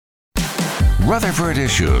Rutherford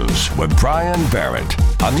Issues with Brian Barrett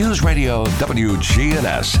on News Radio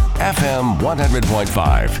WGNS, FM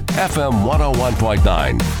 100.5, FM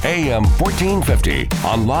 101.9, AM 1450,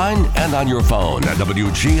 online and on your phone at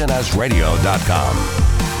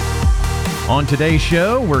WGNSradio.com. On today's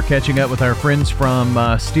show, we're catching up with our friends from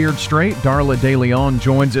Steered Straight. Darla DeLeon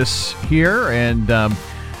joins us here, and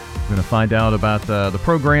we're going to find out about the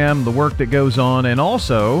program, the work that goes on, and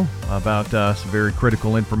also about some very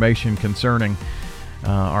critical information concerning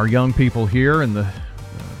our young people here. And the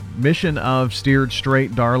mission of Steered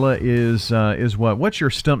Straight, Darla, is what? What's your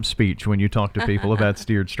stump speech when you talk to people about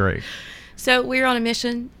Steered Straight? So we're on a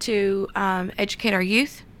mission to educate our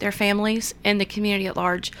youth, their families, and the community at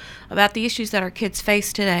large about the issues that our kids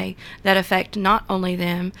face today that affect not only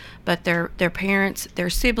them, but their parents, their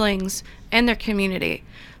siblings, and their community.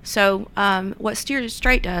 So what Steered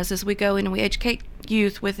Straight does is we go in and we educate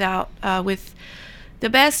youth with the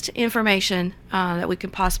best information that we can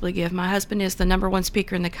possibly give. My husband is the #1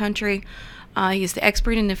 speaker in the country. He is the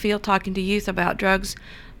expert in the field talking to youth about drugs,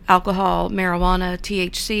 alcohol, marijuana,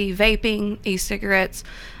 THC, vaping, e-cigarettes,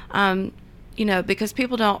 because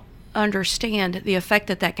people don't understand the effect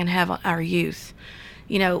that can have on our youth.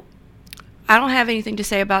 I don't have anything to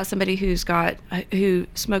say about somebody who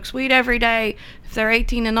smokes weed every day. If they're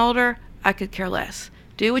 18 and older, I could care less.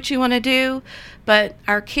 Do what you want to do, but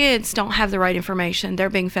our kids don't have the right information. They're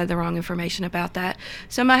being fed the wrong information about that.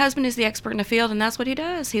 So my husband is the expert in the field, and that's what he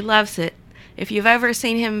does. He loves it. If you've ever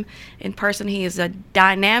seen him in person, he is a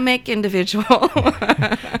dynamic individual.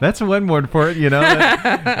 That's one word for it,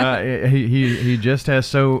 he just has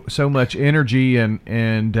so much energy, and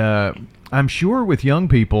I'm sure with young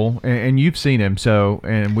people, and you've seen him,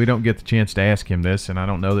 and we don't get the chance to ask him this, and I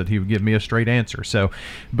don't know that he would give me a straight answer.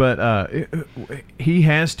 But he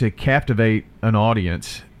has to captivate an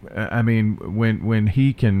audience. I mean, when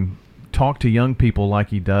he can talk to young people like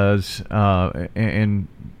he does, and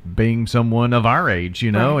being someone of our age,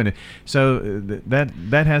 right. And so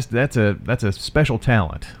that's a special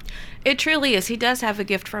talent. It truly is. He does have a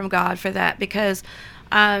gift from God for that, because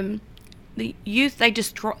the youth, they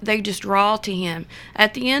just draw to him.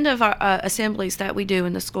 At the end of our assemblies that we do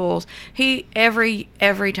in the schools, he every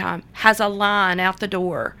time has a line out the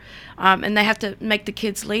door, and they have to make the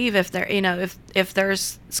kids leave if they're if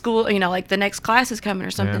there's school, like the next class is coming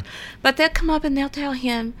or something. Yeah. But they'll come up and they'll tell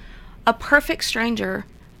him, a perfect stranger,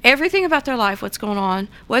 everything about their life, what's going on,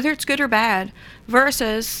 whether it's good or bad,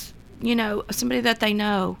 versus somebody that they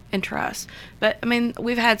know and trust. But I mean,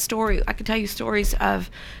 we've had I could tell you stories of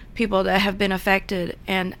people that have been affected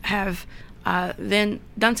and have then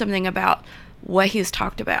done something about what he's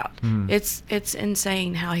talked about. It's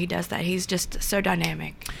insane how he does that. He's just so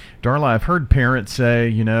dynamic. Darla, I've heard parents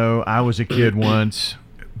say, I was a kid once,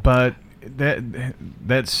 but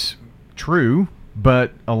that's true.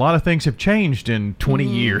 But a lot of things have changed in 20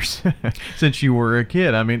 years since you were a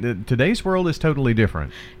kid. I mean, today's world is totally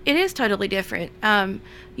different. It is totally different.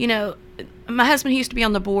 My husband used to be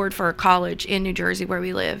on the board for a college in New Jersey where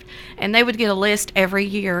we lived, and they would get a list every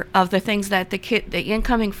year of the things that the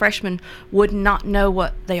incoming freshmen would not know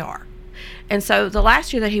what they are. And so the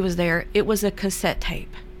last year that he was there, it was a cassette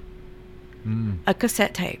tape. A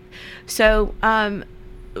cassette tape. So, as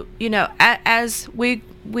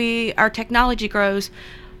our technology grows,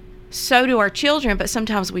 so do our children, but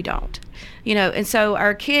sometimes we don't. And so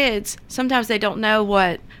our kids, sometimes they don't know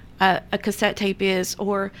what a cassette tape is,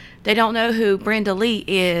 or they don't know who Brenda Lee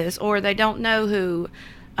is, or they don't know who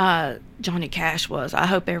Johnny Cash was. I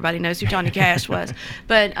hope everybody knows who Johnny Cash was.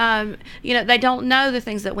 But they don't know the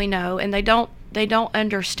things that we know, and they don't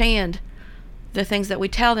understand the things that we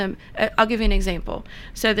tell them. I'll give you an example.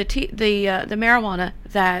 So the marijuana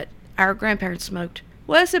that our grandparents smoked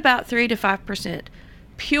was about 3 to 5%.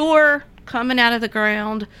 Pure, coming out of the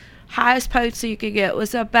ground, highest potency you could get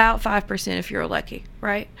was about 5% if you're lucky,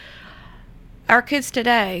 right? Our kids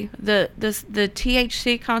today, the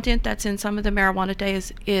THC content that's in some of the marijuana today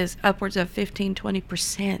is upwards of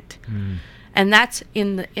 15-20%. And that's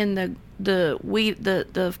in the weed,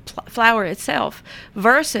 the flower itself,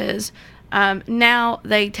 versus now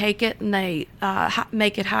they take it and they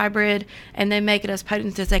make it hybrid, and they make it as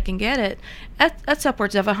potent as they can get it. That's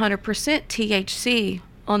upwards of 100% THC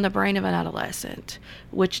on the brain of an adolescent,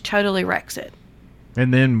 which totally wrecks it.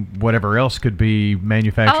 And then whatever else could be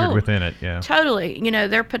manufactured within it, yeah. Totally.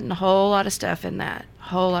 They're putting a whole lot of stuff in that.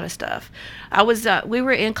 Whole lot of stuff. We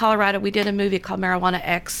were in Colorado. We did a movie called Marijuana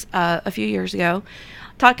X a few years ago,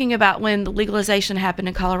 talking about when the legalization happened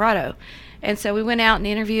in Colorado. And so we went out and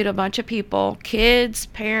interviewed a bunch of people, kids,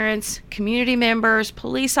 parents, community members,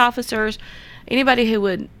 police officers, anybody who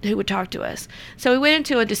would talk to us. So we went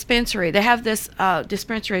into a dispensary. They have this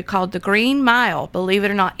dispensary called the Green Mile, believe it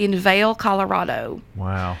or not, in Vail, Colorado.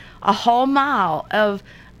 Wow. A whole mile of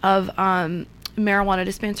marijuana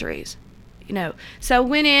dispensaries. So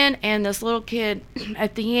went in, and this little kid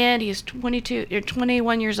at the end, he's 22 or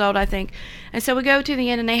 21 years old, I think. And so we go to the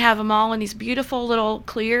end, and they have them all in these beautiful little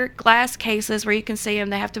clear glass cases where you can see them.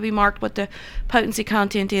 They have to be marked what the potency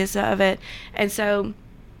content is of it. And so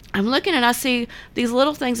I'm looking, and I see these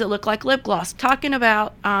little things that look like lip gloss, talking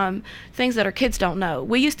about things that our kids don't know.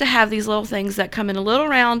 We used to have these little things that come in a little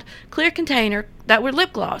round clear container that were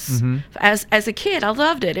lip gloss. Mm-hmm. As a kid, I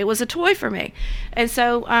loved it. It was a toy for me. And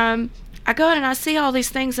so I go in and I see all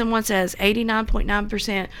these things, and one says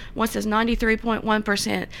 89.9%, one says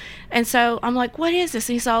 93.1%. And so I'm like, what is this?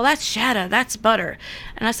 And he said, oh, that's Shada, that's butter.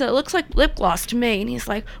 And I said, it looks like lip gloss to me. And he's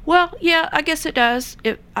like, well, yeah, I guess it does.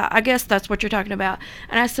 I guess that's what you're talking about.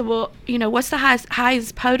 And I said, well, what's the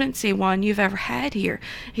highest potency one you've ever had here?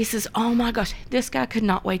 He says, oh my gosh, this guy could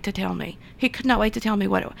not wait to tell me. He could not wait to tell me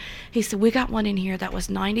what it was. He said, we got one in here that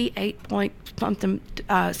was 98 point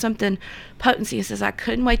something potency. He says, I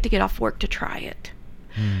couldn't wait to get off work to try it.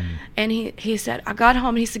 And he said, I got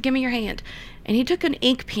home, and he said, give me your hand. And he took an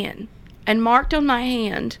ink pen and marked on my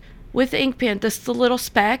hand with the ink pen, the little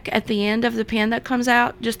speck at the end of the pen that comes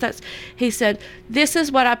out. He said, this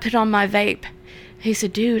is what I put on my vape. He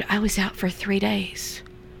said, dude, I was out for 3 days.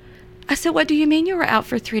 I said, what do you mean you were out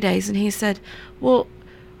for 3 days? And he said, well,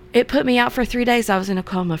 it put me out for 3 days. I was in a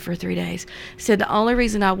coma for 3 days. He said, the only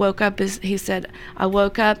reason I woke up is, he said, I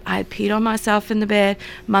woke up, I had peed on myself in the bed.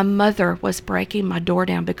 My mother was breaking my door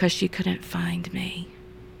down because she couldn't find me.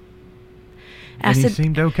 And he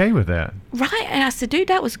seemed okay with that. Right. And I said, dude,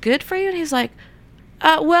 that was good for you? And he's like,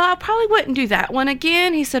 well, I probably wouldn't do that one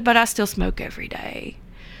again. He said, but I still smoke every day.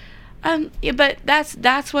 Yeah, but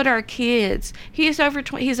that's what our kids, he's over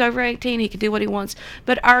 18, he can do what he wants,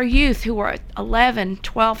 but our youth who are 11,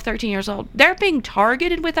 12, 13 years old, they're being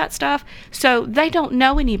targeted with that stuff, so they don't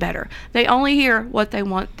know any better. They only hear what they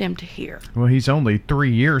want them to hear. Well, he's only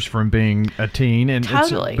 3 years from being a teen, and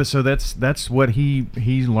totally. So that's what he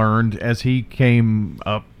learned as he came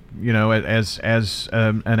up, as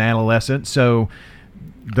an adolescent. So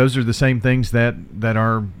those are the same things that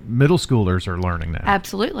our middle schoolers are learning now.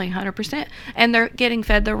 Absolutely, 100%. And they're getting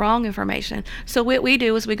fed the wrong information. So what we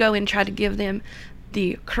do is we go in and try to give them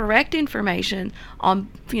the correct information on,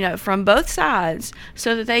 from both sides,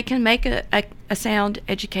 so that they can make a sound,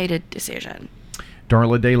 educated decision.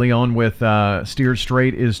 Darla De Leon with Steered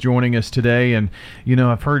Straight is joining us today. And,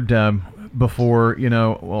 I've heard before,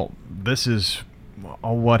 well, this is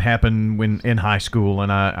what happened when in high school,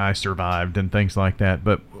 and I survived and things like that.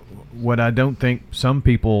 But what I don't think some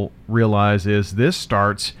people realize is this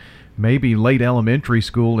starts maybe late elementary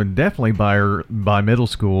school, and definitely by middle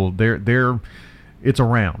school. It's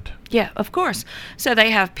around. Yeah, of course. So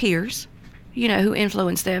they have peers, who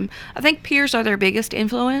influence them. I think peers are their biggest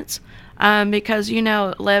influence. Because,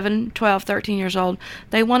 11, 12, 13 years old,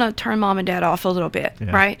 they want to turn mom and dad off a little bit,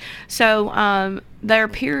 yeah. Right? So their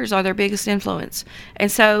peers are their biggest influence.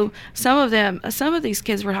 And so some of these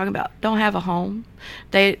kids we're talking about don't have a home.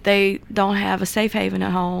 They don't have a safe haven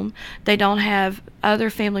at home. They don't have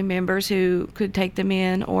other family members who could take them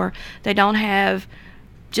in, or they don't have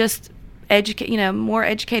just more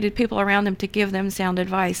educated people around them to give them sound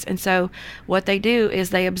advice. And so what they do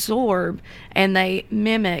is they absorb and they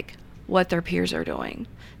mimic what their peers are doing,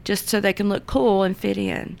 just so they can look cool and fit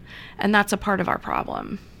in. And that's a part of our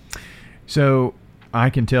problem. So I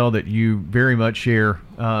can tell that you very much share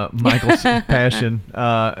Michael's passion.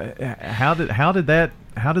 How did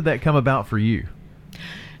that come about for you?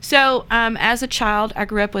 So as a child, I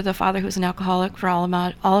grew up with a father who was an alcoholic for all of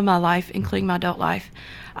my life, including my adult life.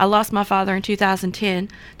 I lost my father in 2010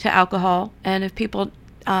 to alcohol, and if people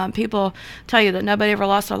tell you that nobody ever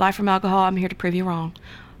lost their life from alcohol, I'm here to prove you wrong.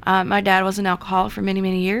 My dad was an alcoholic for many,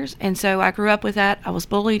 many years, and so I grew up with that. I was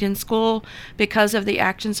bullied in school because of the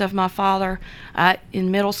actions of my father. In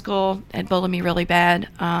middle school, it bullied me really bad.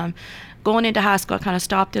 Going into high school, I kind of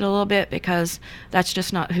stopped it a little bit because that's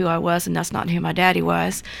just not who I was, and that's not who my daddy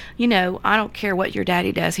was. I don't care what your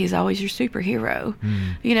daddy does. He's always your superhero.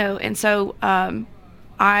 And so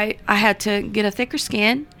I had to get a thicker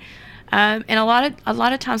skin. And a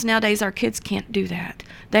lot of times nowadays our kids can't do that.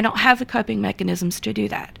 They don't have the coping mechanisms to do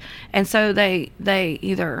that, and so they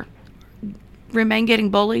either remain getting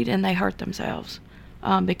bullied and they hurt themselves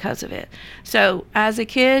because of it. So as a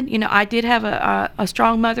kid, I did have a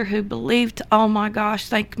strong mother who believed. Oh my gosh,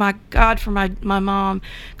 thank my God for my mom,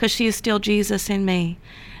 because she is still Jesus in me,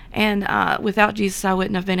 and without Jesus I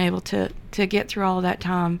wouldn't have been able to get through all of that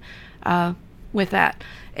time with that.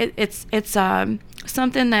 It's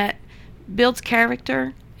something that builds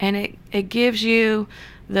character, and it gives you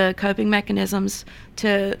the coping mechanisms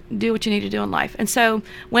to do what you need to do in life. And so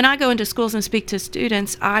when I go into schools and speak to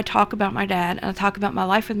students, I talk about my dad, and I talk about my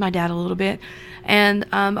life with my dad a little bit, and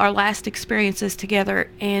our last experiences together.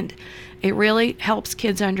 And it really helps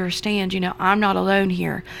kids understand, I'm not alone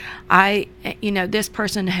here. This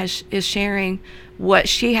person is sharing what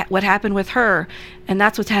happened with her, and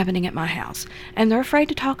that's what's happening at my house. And they're afraid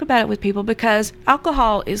to talk about it with people because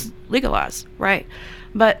alcohol is legalized, right?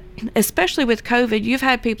 But especially with COVID, you've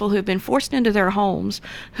had people who've been forced into their homes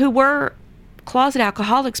who were closet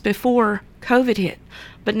alcoholics before COVID hit.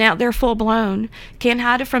 But now they're full blown, can't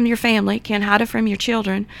hide it from your family, can't hide it from your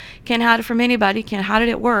children, can't hide it from anybody, can't hide it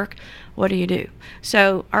at work. What do you do?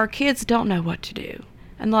 So our kids don't know what to do.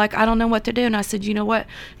 And like, I don't know what to do. And I said, you know what?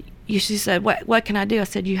 She said, what can I do? I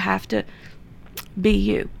said, you have to be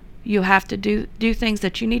you. You have to do things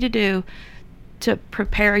that you need to do to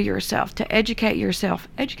prepare yourself, to educate yourself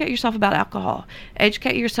about alcohol,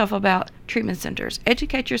 educate yourself about treatment centers,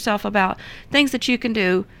 educate yourself about things that you can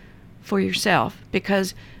do for yourself,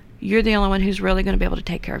 because you're the only one who's really going to be able to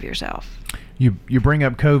take care of yourself. You bring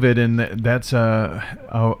up COVID, and that's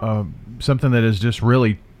something that has just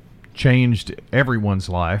really changed everyone's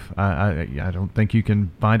life. I don't think you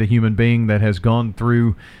can find a human being that has gone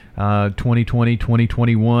through 2020,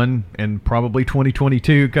 2021, and probably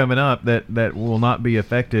 2022 coming up that will not be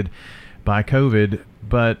affected by COVID.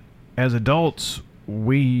 But as adults,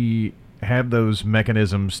 we have those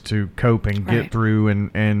mechanisms to cope and get Right. through,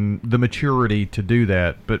 and the maturity to do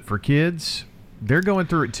that. But for kids, they're going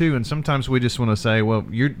through it too, and sometimes we just want to say, well,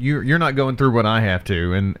 you're not going through what I have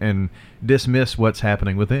to, and dismiss what's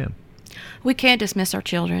happening with them. We can't dismiss our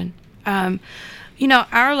children.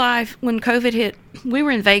 Our life, when COVID hit, we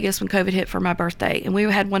were in Vegas when COVID hit for my birthday, and we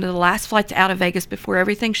had one of the last flights out of Vegas before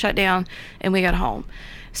everything shut down and we got home.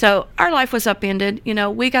 So our life was upended.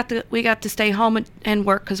 We got to stay home and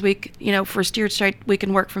work because for Steered Straight, we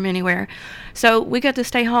can work from anywhere. So we got to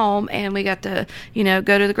stay home, and we got to,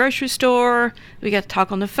 go to the grocery store. We got to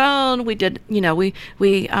talk on the phone. We did, we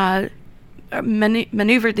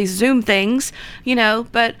maneuvered these Zoom things,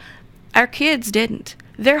 but our kids didn't.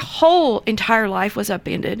 Their whole entire life was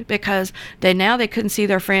upended because they couldn't see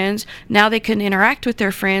their friends. Now they couldn't interact with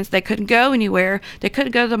their friends. They couldn't go anywhere. They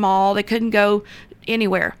couldn't go to the mall. They couldn't go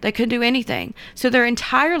anywhere. They couldn't do anything. So their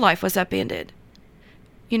entire life was upended.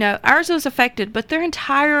 Ours was affected, but their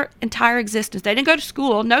entire existence. They didn't go to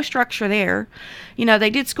school, no structure there. They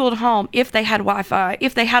did school at home if they had Wi-Fi,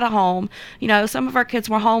 if they had a home. Some of our kids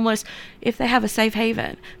were homeless if they have a safe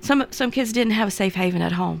haven. Some kids didn't have a safe haven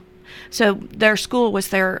at home. So their school was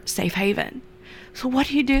their safe haven. So what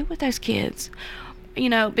do you do with those kids?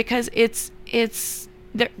 Because it's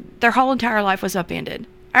their whole entire life was upended.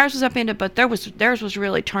 Ours was upended, but theirs was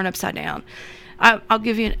really turned upside down. I'll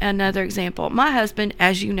give you another example. My husband,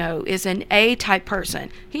 as you know, is an A-type person.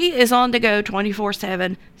 He is on the go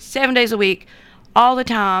 24/7, 7 days a week, all the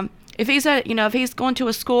time. If he's if he's going to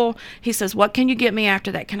a school, he says, "What can you get me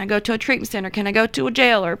after that? Can I go to a treatment center? Can I go to a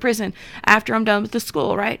jail or a prison after I'm done with the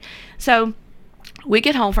school?" Right? So we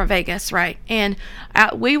get home from Vegas, right? And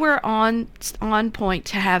we were on point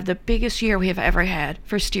to have the biggest year we have ever had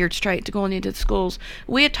for Steered Straight to going into the schools.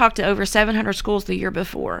 We had talked to over 700 schools the year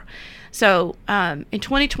before. So in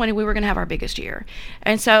 2020, we were going to have our biggest year.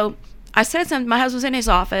 And so I said something. My husband was in his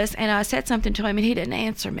office, and I said something to him, and he didn't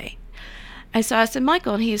answer me. And so I said,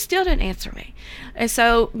 "Michael," and he still didn't answer me. And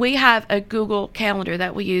so we have a Google Calendar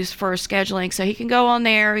that we use for scheduling. So he can go on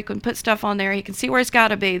there, he can put stuff on there, he can see where it's got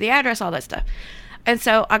to be, the address, all that stuff. And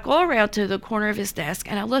so I go around to the corner of his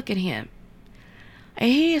desk, and I look at him.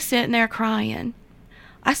 And he is sitting there crying.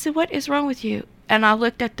 I said, "What is wrong with you?" And I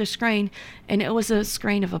looked at the screen, and it was a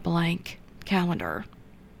screen of a blank calendar.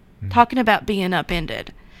 Talking about being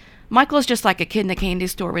upended. Michael is just like a kid in the candy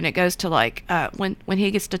store when it goes to when he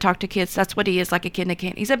gets to talk to kids. That's what he is, like a kid in the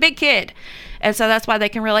candy. He's a big kid, and so that's why they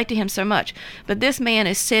can relate to him so much. But this man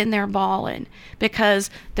is sitting there bawling because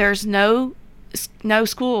there's no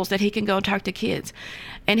schools that he can go and talk to kids.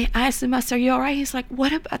 And I asked him, I said, "Are you all right?" He's like,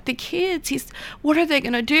 "What about the kids? What are they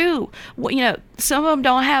going to do? Well, some of them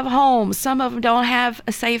don't have homes. Some of them don't have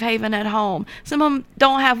a safe haven at home. Some of them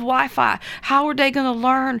don't have Wi-Fi. How are they going to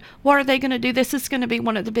learn? What are they going to do?" This is going to be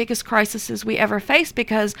one of the biggest crises we ever face,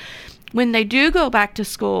 because when they do go back to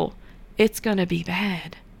school, it's going to be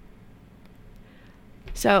bad.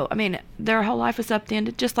 So, their whole life was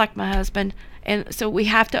upended, just like my husband. And so we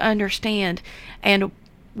have to understand and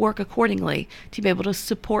work accordingly to be able to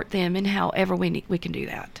support them in however we can do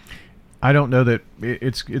that. I don't know that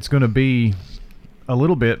it's going to be a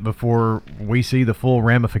little bit before we see the full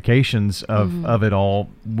ramifications of it all.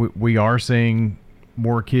 We are seeing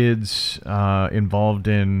more kids involved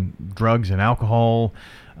in drugs and alcohol.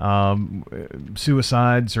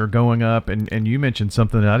 Suicides are going up, and you mentioned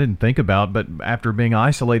something that I didn't think about, but after being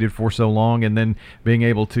isolated for so long and then being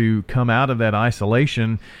able to come out of that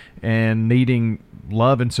isolation and needing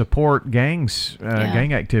love and support, gang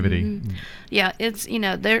activity. Yeah, it's,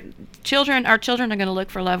 our children are going to look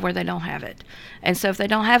for love where they don't have it. And so if they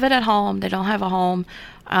don't have it at home, they don't have a home,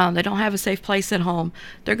 they don't have a safe place at home,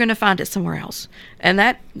 they're going to find it somewhere else. And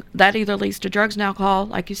that either leads to drugs and alcohol,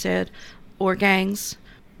 like you said, or gangs,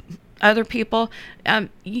 other people.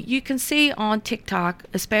 You can see on TikTok,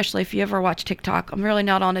 especially if you ever watch TikTok, I'm really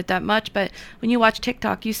not on it that much, but when you watch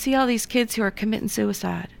TikTok, you see all these kids who are committing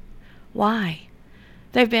suicide. Why?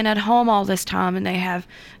 They've been at home all this time and they have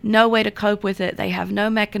no way to cope with it. They have no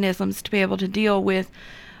mechanisms to be able to deal with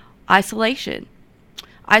isolation.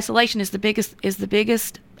 Isolation is the biggest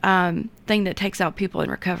thing that takes out people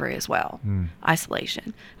in recovery as well.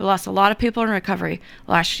 Isolation. We lost a lot of people in recovery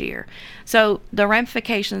last year. So the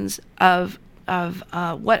ramifications of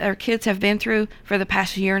what our kids have been through for the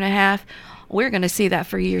past year and a half, we're going to see that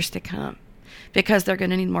for years to come, because they're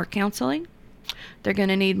going to need more counseling. They're going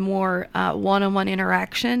to need more one-on-one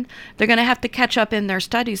interaction. They're going to have to catch up in their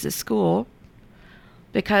studies at school,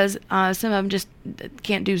 because some of them just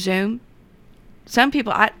can't do Zoom. Some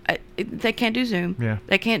people, they can't do Zoom. Yeah.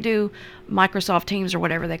 They can't do Microsoft Teams or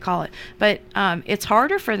whatever they call it. But it's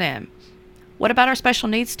harder for them. What about our special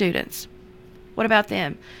needs students? What about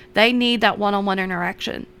them? They need that one-on-one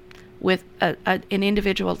interaction with an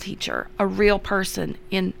individual teacher, a real person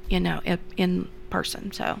in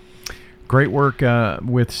person. So. Great work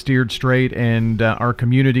with Steered Straight, and our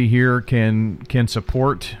community here can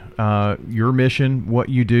support your mission, what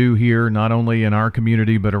you do here, not only in our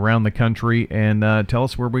community but around the country. And tell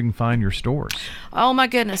us where we can find your stores. Oh my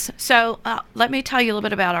goodness. So let me tell you a little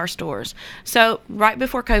bit about our stores. So right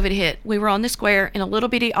before COVID hit, we were on the square in a little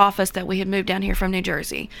bitty office that we had moved down here from New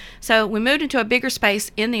Jersey. So we moved into a bigger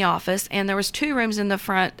space in the office, and there was 2 rooms in the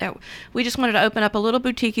front that we just wanted to open up a little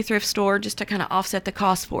boutique thrift store just to kind of offset the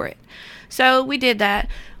cost for it. So we did that.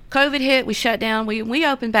 COVID hit, we shut down, we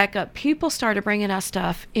opened back up. People started bringing us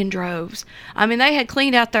stuff in droves. I mean, they had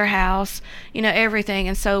cleaned out their house, everything.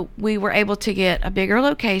 And so we were able to get a bigger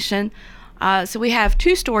location. So we have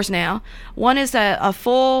 2 stores now. One is a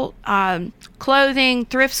full clothing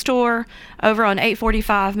thrift store over on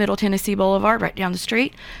 845 Middle Tennessee Boulevard, right down the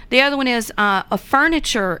street. The other one is a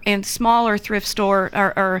furniture and smaller thrift store,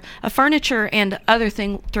 or a furniture and other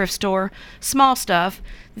thrift store, small stuff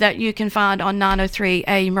that you can find on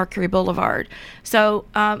 903A Mercury Boulevard. So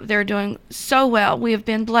they're doing so well. We have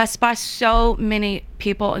been blessed by so many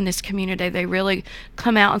people in this community. They really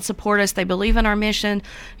come out and support us. They believe in our mission.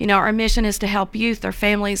 Our mission is to help youth, their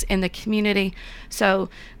families, and the community. So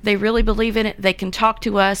they really believe in it. They can talk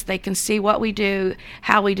to us. They can see what we do,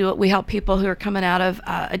 how we do it. We help people who are coming out of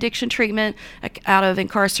addiction treatment, out of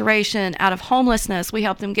incarceration, out of homelessness. We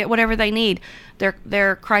help them get whatever they need,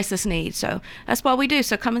 their crisis needs. So that's what we do.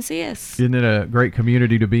 So come and see us. Isn't it a great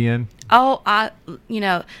community to be in? Oh,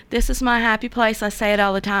 this is my happy place. I say it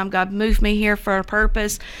all the time. God moved me here for a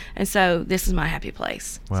purpose, and so this is my happy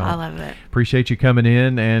place. Well, so I love it. Appreciate you coming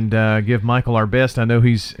in, and give Michael our best. I know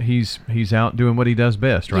he's out doing what he does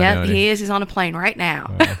best right now. Yeah, he is. He's on a plane right now.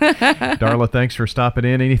 Darla, thanks for stopping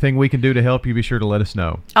in. Anything we can do to help you, be sure to let us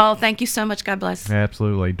know. Oh, thank you so much. God bless.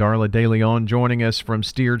 Absolutely. Darla DeLeon joining us from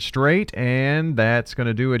Steered Straight, and that's going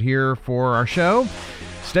to do it here for our show.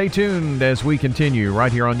 Stay tuned as we continue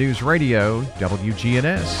right here on News Radio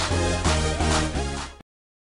WGNS.